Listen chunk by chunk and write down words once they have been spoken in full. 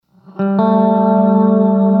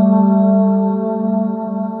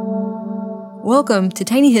Welcome to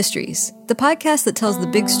Tiny Histories, the podcast that tells the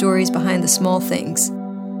big stories behind the small things.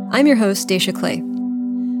 I'm your host, Dacia Clay.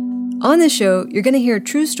 On this show, you're going to hear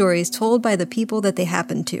true stories told by the people that they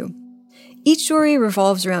happen to. Each story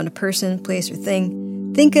revolves around a person, place, or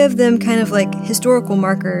thing. Think of them kind of like historical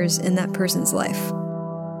markers in that person's life.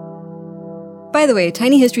 By the way,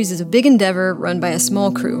 Tiny Histories is a big endeavor run by a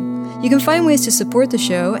small crew. You can find ways to support the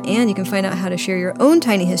show, and you can find out how to share your own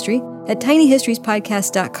tiny history at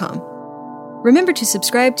tinyhistoriespodcast.com. Remember to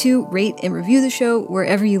subscribe to, rate, and review the show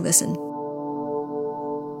wherever you listen.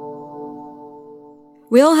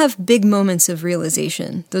 We all have big moments of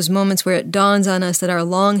realization, those moments where it dawns on us that our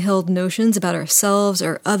long-held notions about ourselves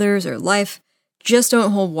or others or life just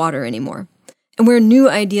don't hold water anymore, and where new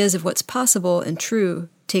ideas of what's possible and true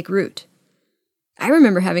take root. I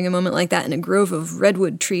remember having a moment like that in a grove of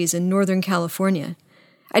redwood trees in Northern California.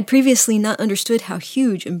 I'd previously not understood how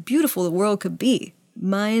huge and beautiful the world could be.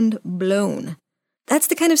 Mind blown. That's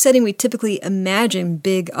the kind of setting we typically imagine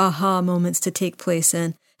big aha moments to take place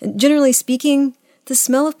in. And generally speaking, the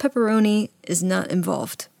smell of pepperoni is not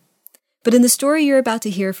involved. But in the story you're about to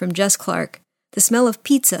hear from Jess Clark, the smell of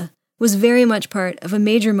pizza was very much part of a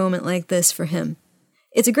major moment like this for him.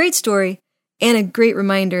 It's a great story and a great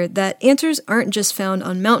reminder that answers aren't just found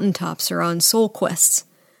on mountaintops or on soul quests.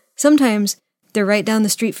 Sometimes they're right down the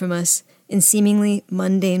street from us in seemingly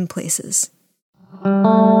mundane places.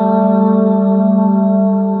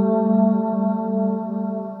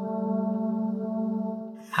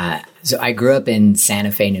 So I grew up in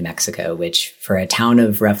Santa Fe, New Mexico, which for a town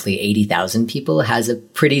of roughly 80,000 people has a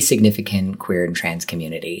pretty significant queer and trans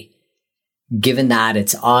community. Given that,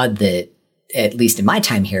 it's odd that, at least in my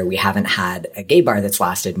time here, we haven't had a gay bar that's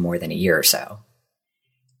lasted more than a year or so.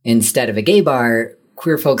 Instead of a gay bar,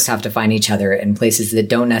 queer folks have to find each other in places that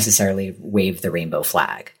don't necessarily wave the rainbow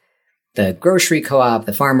flag. The grocery co-op,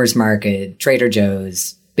 the farmer's market, Trader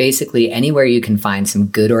Joe's, basically anywhere you can find some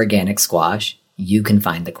good organic squash, you can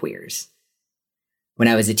find the queers. When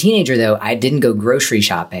I was a teenager, though, I didn't go grocery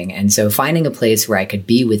shopping, and so finding a place where I could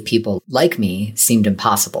be with people like me seemed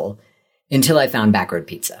impossible until I found Backroad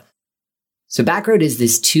Pizza. So Backroad is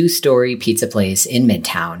this 2-story pizza place in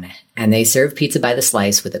Midtown, and they serve pizza by the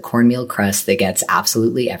slice with a cornmeal crust that gets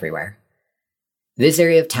absolutely everywhere. This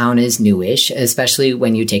area of town is newish, especially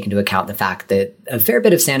when you take into account the fact that a fair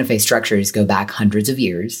bit of Santa Fe structures go back hundreds of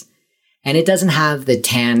years, and it doesn't have the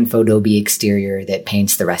tan photoby exterior that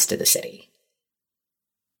paints the rest of the city.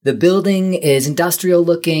 The building is industrial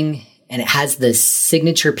looking, and it has the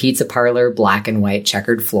signature pizza parlor black and white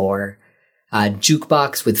checkered floor, a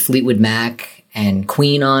jukebox with Fleetwood Mac and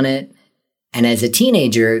Queen on it, and as a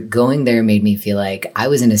teenager, going there made me feel like I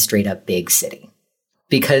was in a straight-up big city,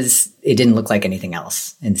 because it didn't look like anything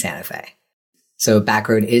else in Santa Fe. So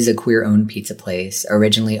Backroad is a queer-owned pizza place,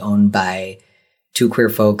 originally owned by 2 queer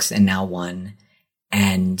folks and now 1.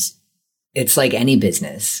 And it's like any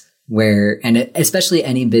business and especially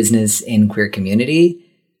any business in queer community,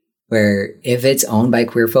 where if it's owned by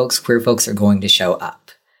queer folks are going to show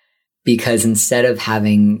up. Because instead of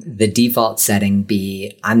having the default setting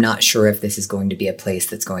be, I'm not sure if this is going to be a place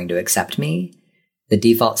that's going to accept me, the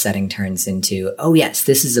default setting turns into, oh yes,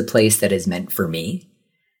 this is a place that is meant for me.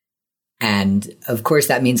 And of course,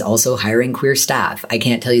 that means also hiring queer staff. I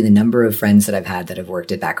can't tell you the number of friends that I've had that have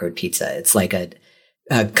worked at Backroad Pizza. It's like a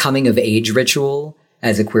coming of age ritual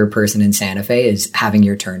as a queer person in Santa Fe is having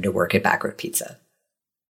your turn to work at Backroad Pizza.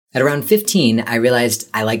 At around 15, I realized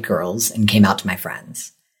I like girls and came out to my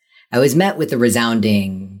friends. I was met with a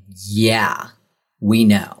resounding, yeah, we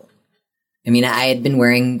know. I mean, I had been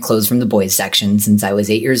wearing clothes from the boys section since I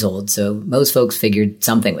was 8 years old, so most folks figured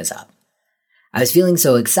something was up. I was feeling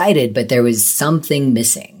so excited, but there was something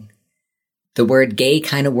missing. The word gay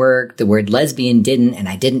kind of worked, the word lesbian didn't, and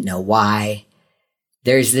I didn't know why.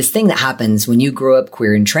 There's this thing that happens when you grow up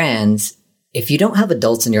queer and trans. If you don't have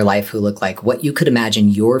adults in your life who look like what you could imagine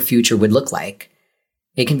your future would look like,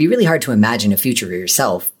 it can be really hard to imagine a future for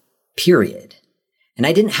yourself, period. And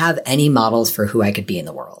I didn't have any models for who I could be in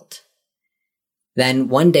the world. Then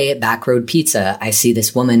one day at Backroad Pizza, I see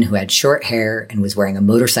this woman who had short hair and was wearing a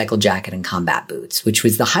motorcycle jacket and combat boots, which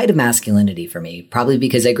was the height of masculinity for me, probably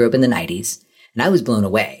because I grew up in the 90s, and I was blown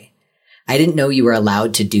away. I didn't know you were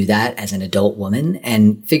allowed to do that as an adult woman,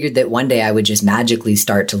 and figured that one day I would just magically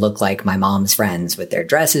start to look like my mom's friends with their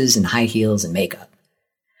dresses and high heels and makeup.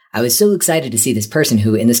 I was so excited to see this person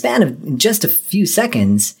who, in the span of just a few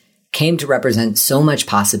seconds, came to represent so much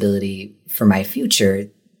possibility for my future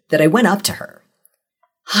that I went up to her.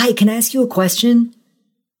 Hi, can I ask you a question?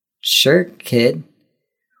 Sure, kid.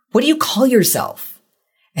 What do you call yourself?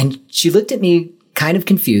 And she looked at me kind of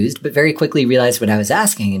confused, but very quickly realized what I was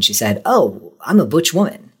asking. And she said, "Oh, I'm a butch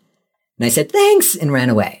woman." And I said, "Thanks," and ran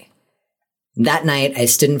away. That night, I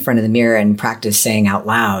stood in front of the mirror and practiced saying out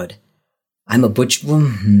loud, "I'm a butch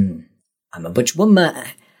woman. I'm a butch woman."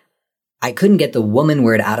 I couldn't get the woman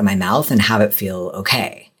word out of my mouth and have it feel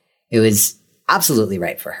okay. It was absolutely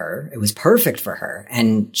right for her. It was perfect for her.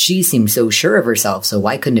 And she seemed so sure of herself, so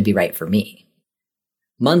why couldn't it be right for me?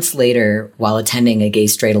 Months later, while attending a Gay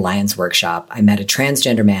Straight Alliance workshop, I met a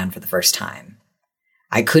transgender man for the first time.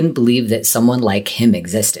 I couldn't believe that someone like him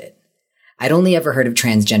existed. I'd only ever heard of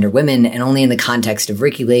transgender women, and only in the context of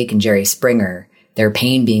Ricki Lake and Jerry Springer, their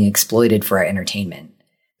pain being exploited for our entertainment.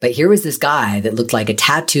 But here was this guy that looked like a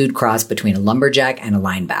tattooed cross between a lumberjack and a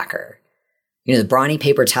linebacker. You know, the brawny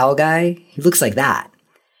paper towel guy? He looks like that.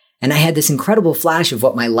 And I had this incredible flash of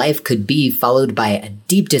what my life could be, followed by a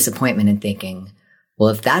deep disappointment in thinking, well,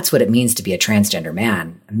 if that's what it means to be a transgender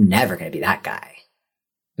man, I'm never going to be that guy.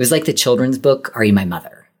 It was like the children's book, Are You My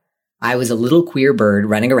Mother? I was a little queer bird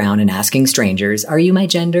running around and asking strangers, "Are you my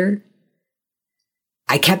gender?"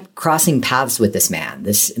 I kept crossing paths with this man,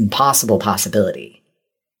 this impossible possibility.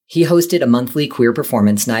 He hosted a monthly queer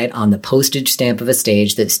performance night on the postage stamp of a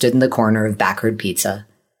stage that stood in the corner of Backroad Pizza.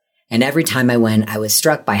 And every time I went, I was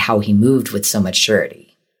struck by how he moved with so much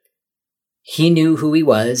surety. He knew who he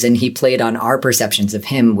was, and he played on our perceptions of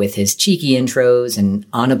him with his cheeky intros and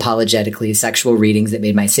unapologetically sexual readings that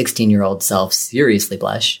made my 16-year-old self seriously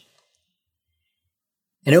blush.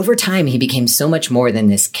 And over time, he became so much more than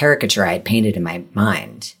this caricature I had painted in my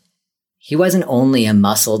mind. He wasn't only a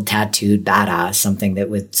muscled, tattooed badass, something that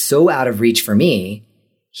was so out of reach for me.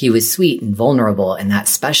 He was sweet and vulnerable in that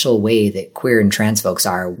special way that queer and trans folks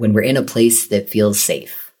are when we're in a place that feels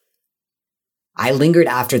safe. I lingered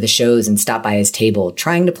after the shows and stopped by his table,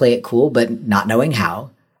 trying to play it cool, but not knowing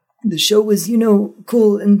how. The show was,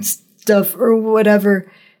 cool and stuff or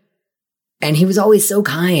whatever. And he was always so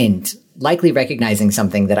kind, likely recognizing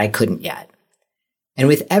something that I couldn't yet. And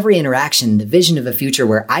with every interaction, the vision of a future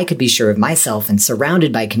where I could be sure of myself and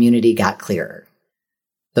surrounded by community got clearer.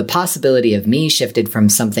 The possibility of me shifted from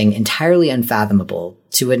something entirely unfathomable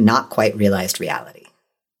to a not quite realized reality.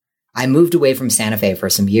 I moved away from Santa Fe for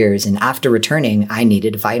some years, and after returning, I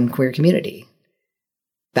needed to find queer community.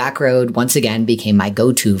 Backroad once again became my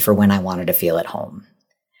go-to for when I wanted to feel at home.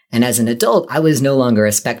 And as an adult, I was no longer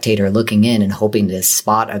a spectator looking in and hoping to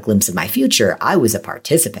spot a glimpse of my future. I was a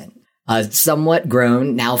participant. A somewhat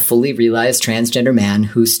grown, now fully realized transgender man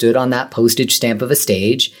who stood on that postage stamp of a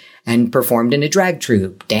stage and performed in a drag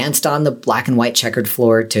troupe, danced on the black and white checkered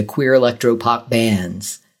floor to queer electro-pop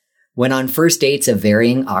bands, went on first dates of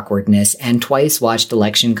varying awkwardness, and twice watched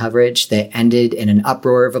election coverage that ended in an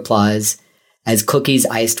uproar of applause as cookies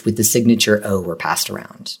iced with the signature O were passed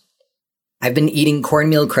around. I've been eating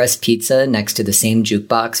cornmeal crust pizza next to the same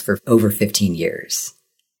jukebox for over 15 years.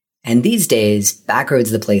 And these days,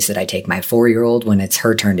 Backroad's the place that I take my 4-year-old when it's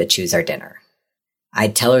her turn to choose our dinner.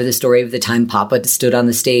 I'd tell her the story of the time Papa stood on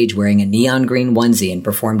the stage wearing a neon green onesie and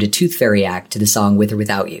performed a Tooth Fairy act to the song With or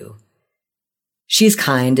Without You. She's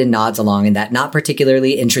kind and nods along in that not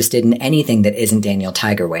particularly interested in anything that isn't Daniel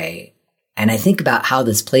Tiger Way. And I think about how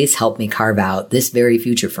this place helped me carve out this very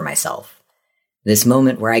future for myself. This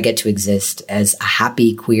moment where I get to exist as a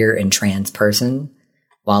happy queer and trans person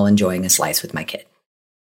while enjoying a slice with my kid.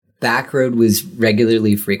 Backroad was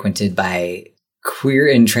regularly frequented by queer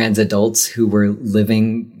and trans adults who were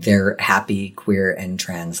living their happy queer and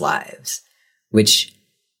trans lives, which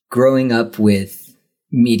growing up with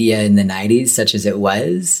media in the 90s, such as it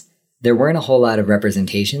was, there weren't a whole lot of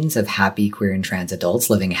representations of happy queer and trans adults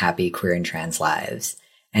living happy queer and trans lives.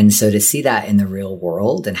 And so to see that in the real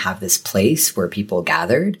world and have this place where people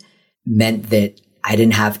gathered meant that I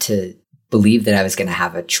didn't have to believe that I was going to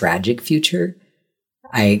have a tragic future.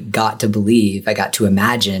 I got to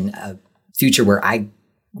imagine a future where I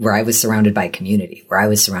was surrounded by community, where I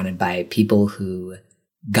was surrounded by people who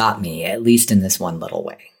got me, at least in this one little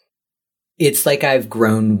way. It's like I've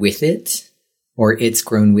grown with it, or it's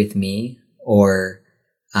grown with me, or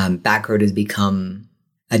Backroad has become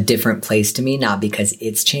a different place to me, not because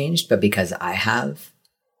it's changed, but because I have.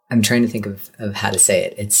 I'm trying to think of how to say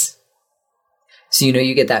it. It's so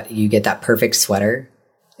you get that perfect sweater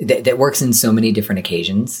that works in so many different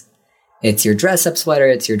occasions. It's your dress up sweater.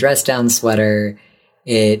 It's your dress down sweater.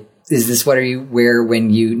 It is the sweater you wear when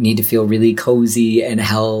you need to feel really cozy and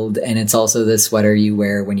held. And it's also the sweater you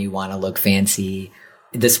wear when you want to look fancy.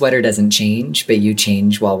 The sweater doesn't change, but you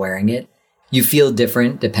change while wearing it. You feel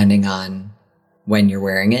different depending on when you're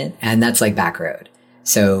wearing it. And that's like Backroad.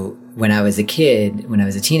 So when I was a kid, when I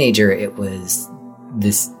was a teenager, it was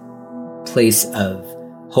this place of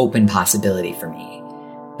hope and possibility for me.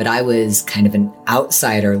 But I was kind of an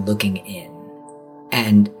outsider looking in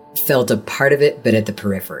and felt a part of it, but at the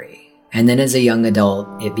periphery. And then as a young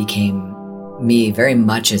adult, it became me very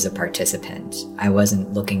much as a participant. I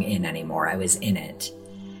wasn't looking in anymore. I was in it.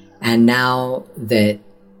 And now that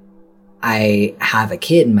I have a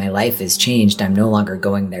kid and my life has changed, I'm no longer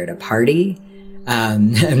going there to party.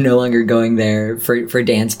 I'm no longer going there for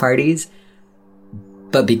dance parties.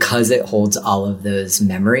 But because it holds all of those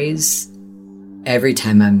memories, every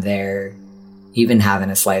time I'm there, even having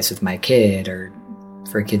a slice with my kid or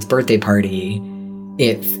for a kid's birthday party,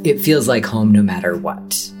 it feels like home no matter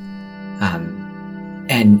what.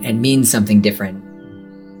 And means something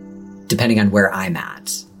different depending on where I'm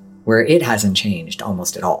at, where it hasn't changed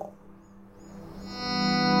almost at all.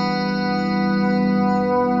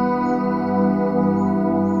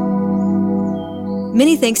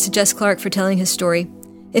 Many thanks to Jess Clark for telling his story.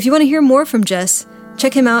 If you want to hear more from Jess,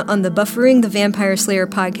 check him out on the Buffering the Vampire Slayer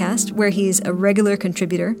podcast, where he's a regular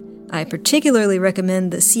contributor. I particularly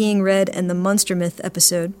recommend the Seeing Red and the Monster Myth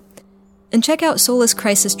episode. And check out Solace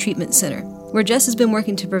Crisis Treatment Center, where Jess has been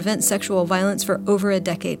working to prevent sexual violence for over a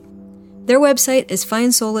decade. Their website is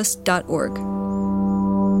findsolace.org.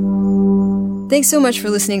 Thanks so much for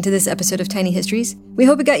listening to this episode of Tiny Histories. We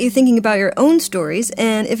hope it got you thinking about your own stories,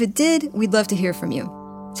 and if it did, we'd love to hear from you.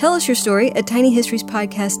 Tell us your story at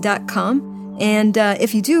tinyhistoriespodcast.com, and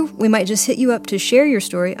if you do, we might just hit you up to share your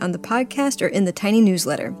story on the podcast or in the Tiny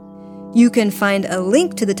newsletter. You can find a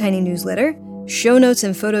link to the Tiny newsletter, show notes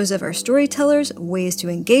and photos of our storytellers, ways to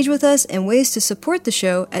engage with us, and ways to support the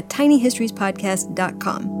show at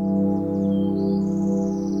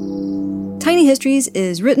tinyhistoriespodcast.com. Tiny Histories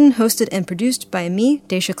is written, hosted, and produced by me,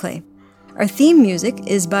 Daisha Clay. Our theme music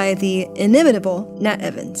is by the inimitable Nat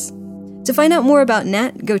Evans. To find out more about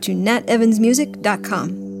Nat, go to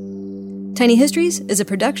natevansmusic.com. Tiny Histories is a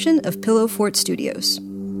production of Pillow Fort Studios.